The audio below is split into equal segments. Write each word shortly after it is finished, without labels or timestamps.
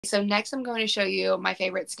So next I'm going to show you my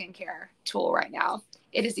favorite skincare tool right now.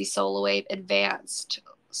 It is the SolaWave Advanced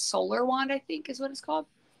Solar Wand, I think is what it's called.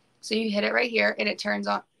 So you hit it right here and it turns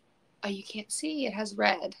on. Oh, you can't see. It has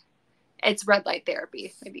red. It's red light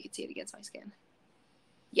therapy. Maybe you can see it against my skin.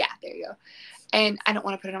 Yeah, there you go. And I don't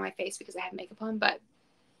want to put it on my face because I have makeup on, but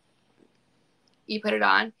you put it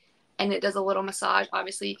on and it does a little massage.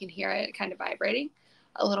 Obviously, you can hear it kind of vibrating.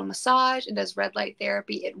 A little massage. It does red light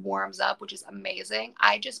therapy. It warms up, which is amazing.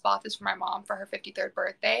 I just bought this for my mom for her 53rd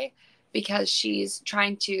birthday because she's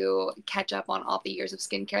trying to catch up on all the years of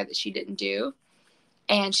skincare that she didn't do.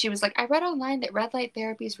 And she was like, I read online that red light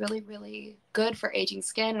therapy is really, really good for aging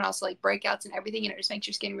skin and also like breakouts and everything. And it just makes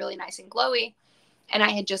your skin really nice and glowy. And I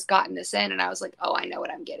had just gotten this in and I was like, oh, I know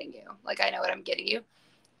what I'm getting you. Like, I know what I'm getting you.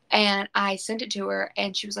 And I sent it to her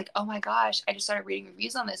and she was like, oh my gosh, I just started reading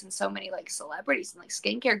reviews on this and so many like celebrities and like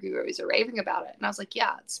skincare gurus are raving about it. And I was like,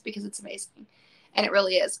 yeah, it's because it's amazing. And it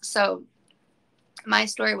really is. So my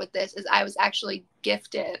story with this is I was actually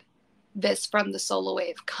gifted this from the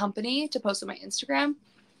SolaWave company to post on my Instagram.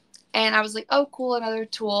 And I was like, oh, cool, another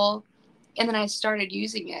tool. And then I started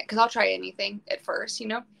using it because I'll try anything at first, you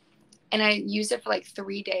know. And I used it for like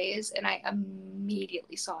 3 days and I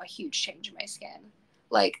immediately saw a huge change in my skin.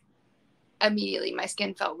 Like immediately my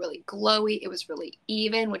skin felt really glowy. It was really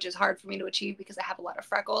even, which is hard for me to achieve because I have a lot of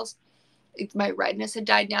freckles. My redness had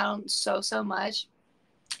died down so much.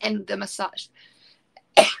 And the massage,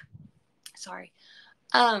 sorry,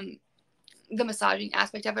 the massaging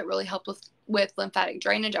aspect of it really helped with lymphatic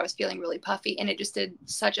drainage. I was feeling really puffy and it just did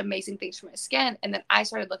such amazing things for my skin. And then I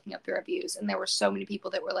started looking up the reviews and there were so many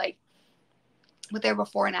people that were like, with their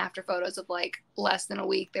before and after photos of like less than a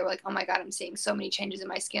week, they were like, oh my God, I'm seeing so many changes in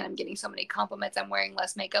my skin. I'm getting so many compliments. I'm wearing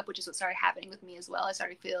less makeup, which is what started happening with me as well. I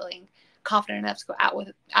started feeling confident enough to go out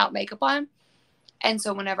without makeup on. And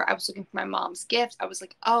so whenever I was looking for my mom's gift, I was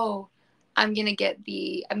like, oh, I'm going to get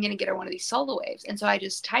her one of these SolaWaves. And so I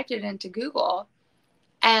just typed it into Google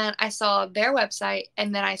and I saw their website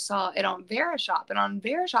and then I saw it on Verishop. And on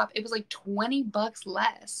Verishop, it was like $20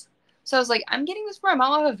 less. So I was like, I'm getting this for my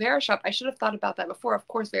mom off of Verishop. I should have thought about that before. Of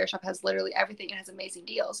course, Verishop has literally everything and has amazing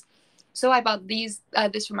deals. So I bought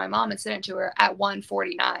this for my mom and sent it to her at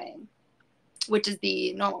 $149, which is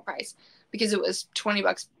the normal price because it was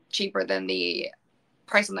 $20 cheaper than the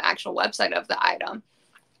price on the actual website of the item.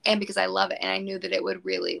 And because I love it and I knew that it would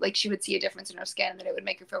really, like, she would see a difference in her skin and that it would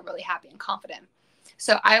make her feel really happy and confident.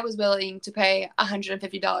 So I was willing to pay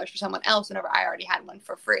 $150 for someone else whenever I already had one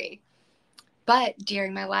for free. But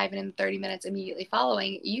during my live and in the 30 minutes immediately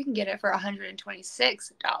following, you can get it for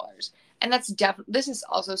 $126. And that's this is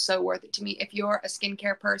also so worth it to me. If you're a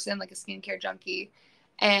skincare person, like a skincare junkie,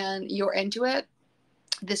 and you're into it,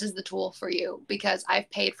 this is the tool for you because I've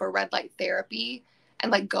paid for red light therapy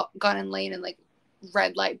and like gone and lain in like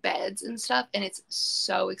red light beds and stuff. And it's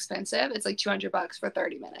so expensive. It's like $200 for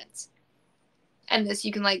 30 minutes. And this,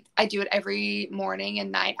 you can like, I do it every morning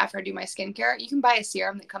and night after I do my skincare. You can buy a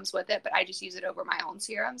serum that comes with it, but I just use it over my own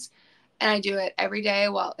serums. And I do it every day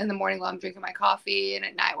in the morning while I'm drinking my coffee and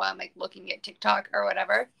at night while I'm like looking at TikTok or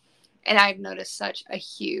whatever. And I've noticed such a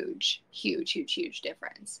huge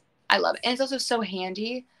difference. I love it. And it's also so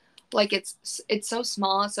handy. Like it's so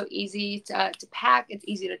small. It's so easy to pack. It's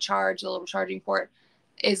easy to charge. The little charging port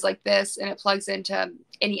is like this and it plugs into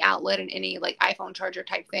any outlet and any like iPhone charger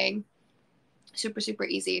type thing. Super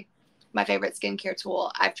easy. My favorite skincare tool.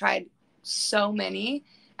 I've tried so many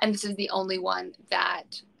and this is the only one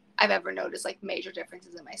that I've ever noticed like major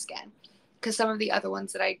differences in my skin. Because some of the other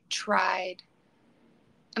ones that I tried,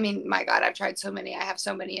 I mean, my God, I've tried so many. I have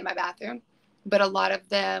so many in my bathroom, but a lot of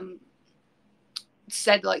them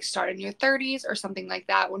said like start in your 30s or something like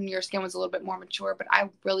that when your skin was a little bit more mature. But I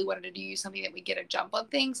really wanted to use something that would get a jump on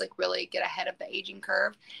things, like really get ahead of the aging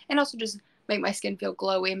curve and also just make my skin feel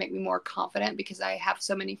glowy and make me more confident because I have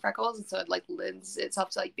so many freckles. And so it like lends itself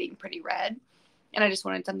to like being pretty red. And I just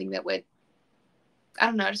wanted something that would, I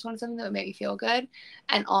don't know, I just wanted something that would make me feel good.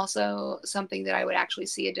 And also something that I would actually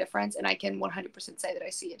see a difference. And I can 100% say that I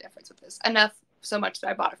see a difference with this. Enough so much that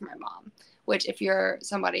I bought it for my mom, which if you're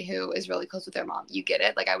somebody who is really close with their mom, you get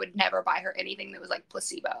it. Like I would never buy her anything that was like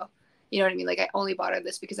placebo. You know what I mean? Like I only bought her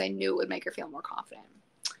this because I knew it would make her feel more confident.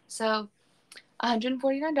 So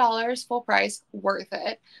 $149 full price, worth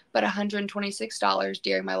it, but $126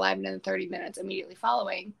 during my live and in the 30 minutes immediately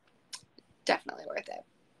following, definitely worth it.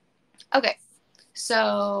 Okay,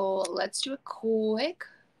 so let's do a quick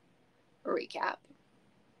recap.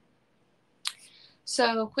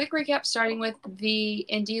 So quick recap starting with the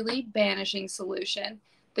Indie Lead Banishing Solution.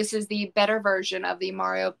 This is the better version of the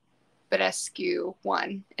Mario Badescu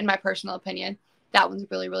one, in my personal opinion. That one's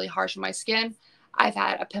really harsh on my skin. I've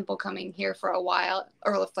had a pimple coming here for a while,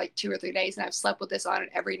 or like 2 or 3 days, and I've slept with this on it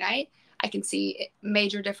every night. I can see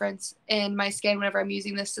major difference in my skin whenever I'm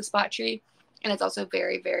using this to spot treat. And it's also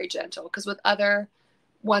very, very gentle, because with other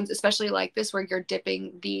ones, especially like this, where you're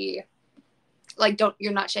dipping the, like,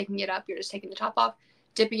 you're not shaking it up, you're just taking the top off,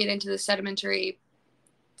 dipping it into the sedimentary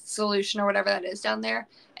solution or whatever that is down there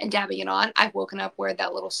and dabbing it on. I've woken up where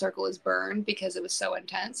that little circle is burned because it was so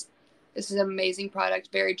intense. This is an amazing product,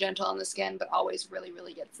 very gentle on the skin, but always really,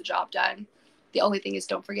 really gets the job done. The only thing is,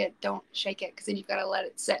 don't forget, don't shake it, because then you've got to let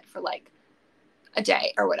it sit for like a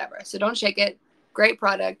day or whatever. So don't shake it. Great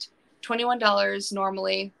product. $21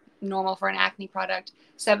 normally, normal for an acne product.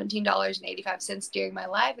 $17.85 during my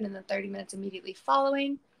live, and in the 30 minutes immediately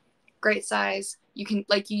following. Great size. You can,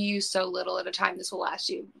 like, you use so little at a time, this will last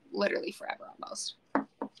you literally forever almost.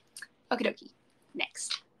 Okie dokie.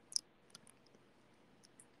 Next.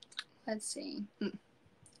 Let's see.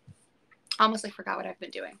 Almost like forgot what I've been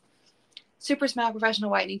doing. Super Smile Professional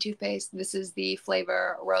Whitening Toothpaste. This is the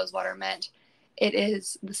flavor Rosewater Mint. It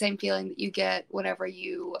is the same feeling that you get whenever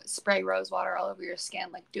you spray rose water all over your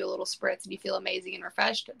skin, like do a little spritz and you feel amazing and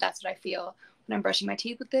refreshed. That's what I feel when I'm brushing my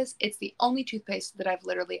teeth with this. It's the only toothpaste that I've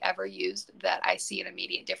literally ever used that I see an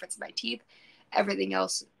immediate difference in my teeth. Everything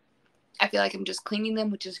else, I feel like I'm just cleaning them,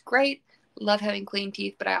 which is great. Love having clean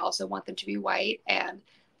teeth, but I also want them to be white, and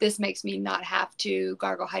this makes me not have to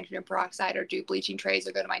gargle hydrogen peroxide or do bleaching trays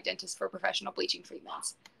or go to my dentist for professional bleaching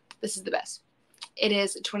treatments. This is the best. It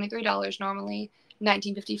is $23 normally,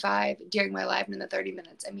 $19.55 during my live, and in the 30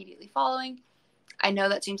 minutes immediately following. I know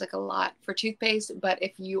that seems like a lot for toothpaste, but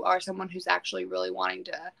if you are someone who's actually really wanting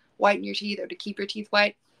to whiten your teeth or to keep your teeth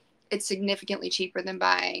white, it's significantly cheaper than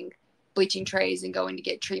buying bleaching trays and going to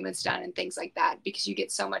get treatments done and things like that, because you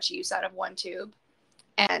get so much use out of one tube,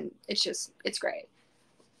 and it's great.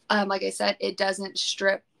 Like I said, it doesn't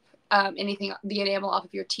strip anything, the enamel off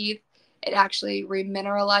of your teeth. It actually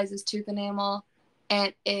remineralizes tooth enamel,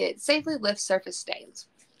 and it safely lifts surface stains.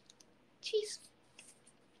 Jeez.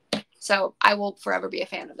 So I will forever be a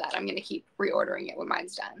fan of that. I'm going to keep reordering it when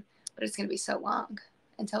mine's done, but it's going to be so long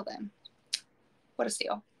until then. What a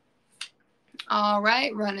steal. All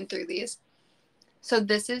right, running through these. So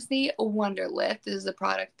this is the Wonder Lift. This is a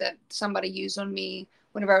product that somebody used on me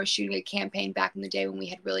whenever I was shooting a campaign back in the day when we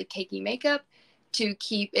had really cakey makeup, to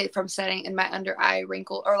keep it from setting in my under eye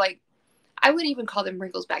wrinkle, or like, I wouldn't even call them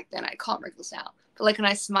wrinkles back then. I call them wrinkles now. But like when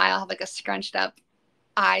I smile, I have like a scrunched up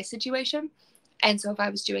eye situation. And so if I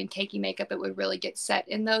was doing cakey makeup, it would really get set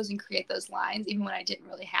in those and create those lines, even when I didn't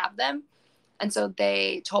really have them. And so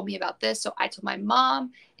they told me about this. So I told my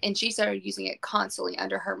mom, and she started using it constantly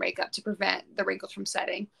under her makeup to prevent the wrinkles from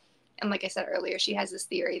setting. And like I said earlier, she has this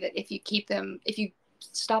theory that if you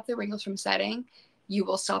stop the wrinkles from setting, you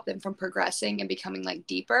will stop them from progressing and becoming like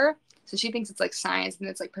deeper. So she thinks it's like science and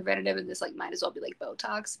it's like preventative, and this like might as well be like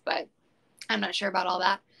Botox, but I'm not sure about all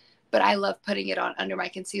that. But I love putting it on under my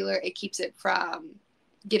concealer. It keeps it from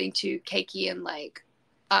getting too cakey and like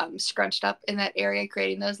scrunched up in that area,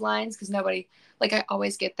 creating those lines, because nobody, like, I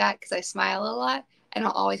always get that because I smile a lot, and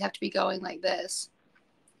I'll always have to be going like this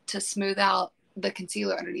to smooth out the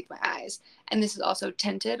concealer underneath my eyes. And this is also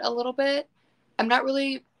tinted a little bit.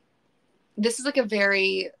 This is like a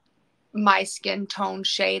very my skin tone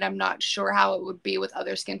shade. I'm not sure how it would be with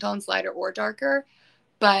other skin tones, lighter or darker,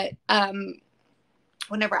 but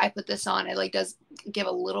whenever I put this on, it like does give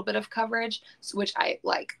a little bit of coverage, which I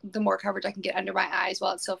like. The more coverage I can get under my eyes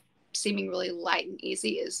while it's still seeming really light and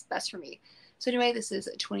easy is best for me. So anyway, this is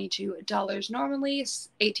 $22 normally,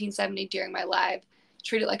 $18.70 during my live.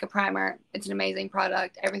 Treat it like a primer. It's an amazing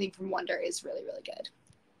product. Everything from Wonder is really, really good.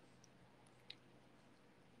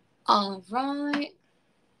 All right.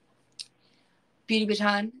 Beauty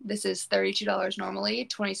Baton. This is $32 normally,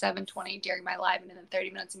 $27.20 during my live, and then 30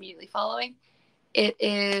 minutes immediately following. It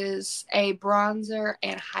is a bronzer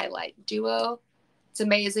and highlight duo. It's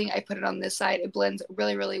amazing. I put it on this side. It blends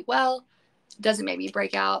really, really well. Doesn't make me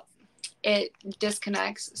break out. It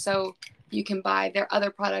disconnects, so you can buy their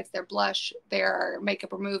other products, their blush, their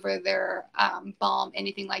makeup remover, their balm,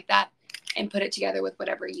 anything like that, and put it together with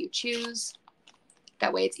whatever you choose.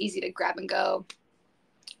 That way it's easy to grab and go.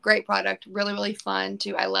 Great product. Really, really fun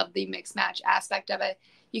too. I love the mix match aspect of it.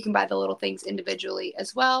 You can buy the little things individually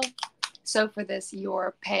as well. So for this,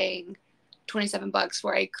 you're paying $27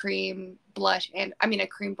 for a cream blush and a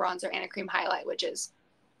cream bronzer and a cream highlight, which is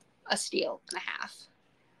a steal and a half.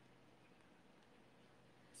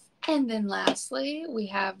 And then lastly, we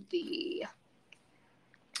have the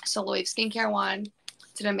SolaWave skincare wand.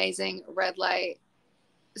 It's an amazing red light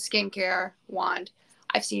skincare wand.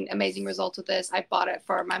 I've seen amazing results with this. I bought it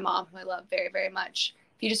for my mom, who I love very, very much.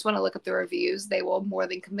 If you just want to look up the reviews, they will more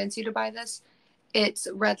than convince you to buy this. It's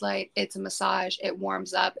red light, it's a massage, it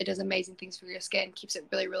warms up, it does amazing things for your skin, keeps it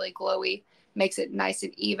really, really glowy, makes it nice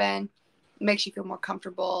and even, makes you feel more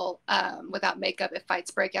comfortable without makeup. It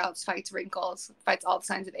fights breakouts, fights wrinkles, fights all the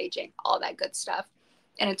signs of aging, all that good stuff.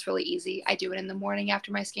 And it's really easy. I do it in the morning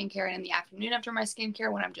after my skincare and in the afternoon after my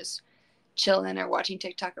skincare when I'm just chilling or watching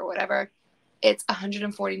TikTok or whatever. It's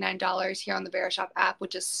 $149 here on the Verishop app,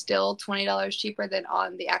 which is still $20 cheaper than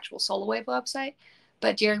on the actual SolaWave website.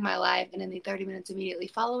 But during my live and in the 30 minutes immediately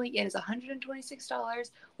following, it is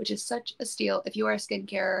 $126, which is such a steal. If you are a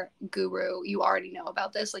skincare guru, you already know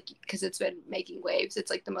about this, like, because it's been making waves.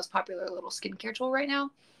 It's like the most popular little skincare tool right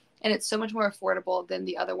now. And it's so much more affordable than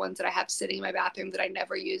the other ones that I have sitting in my bathroom that I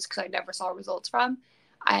never use because I never saw results from.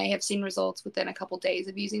 I have seen results within a couple days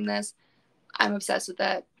of using this. I'm obsessed with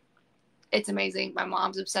it. It's amazing. My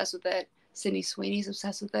mom's obsessed with it. Sydney Sweeney's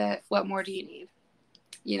obsessed with it. What more do you need?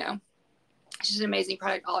 You know, it's just an amazing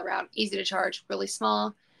product all around. Easy to charge, really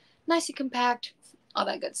small, nice and compact, all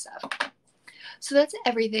that good stuff. So that's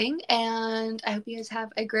everything. And I hope you guys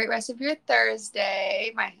have a great rest of your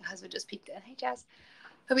Thursday. My husband just peeked in. Hey, Jazz.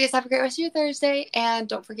 Hope you guys have a great rest of your Thursday. And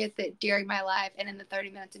don't forget that during my live and in the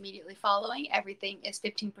 30 minutes immediately following, everything is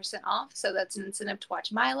 15% off. So that's an incentive to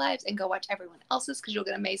watch my lives and go watch everyone else's because you'll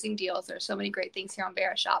get amazing deals. There are so many great things here on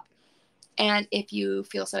Verishop. And if you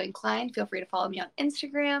feel so inclined, feel free to follow me on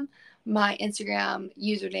Instagram. My Instagram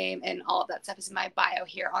username and all of that stuff is in my bio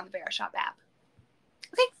here on the Verishop app.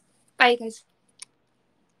 Okay, bye, you guys.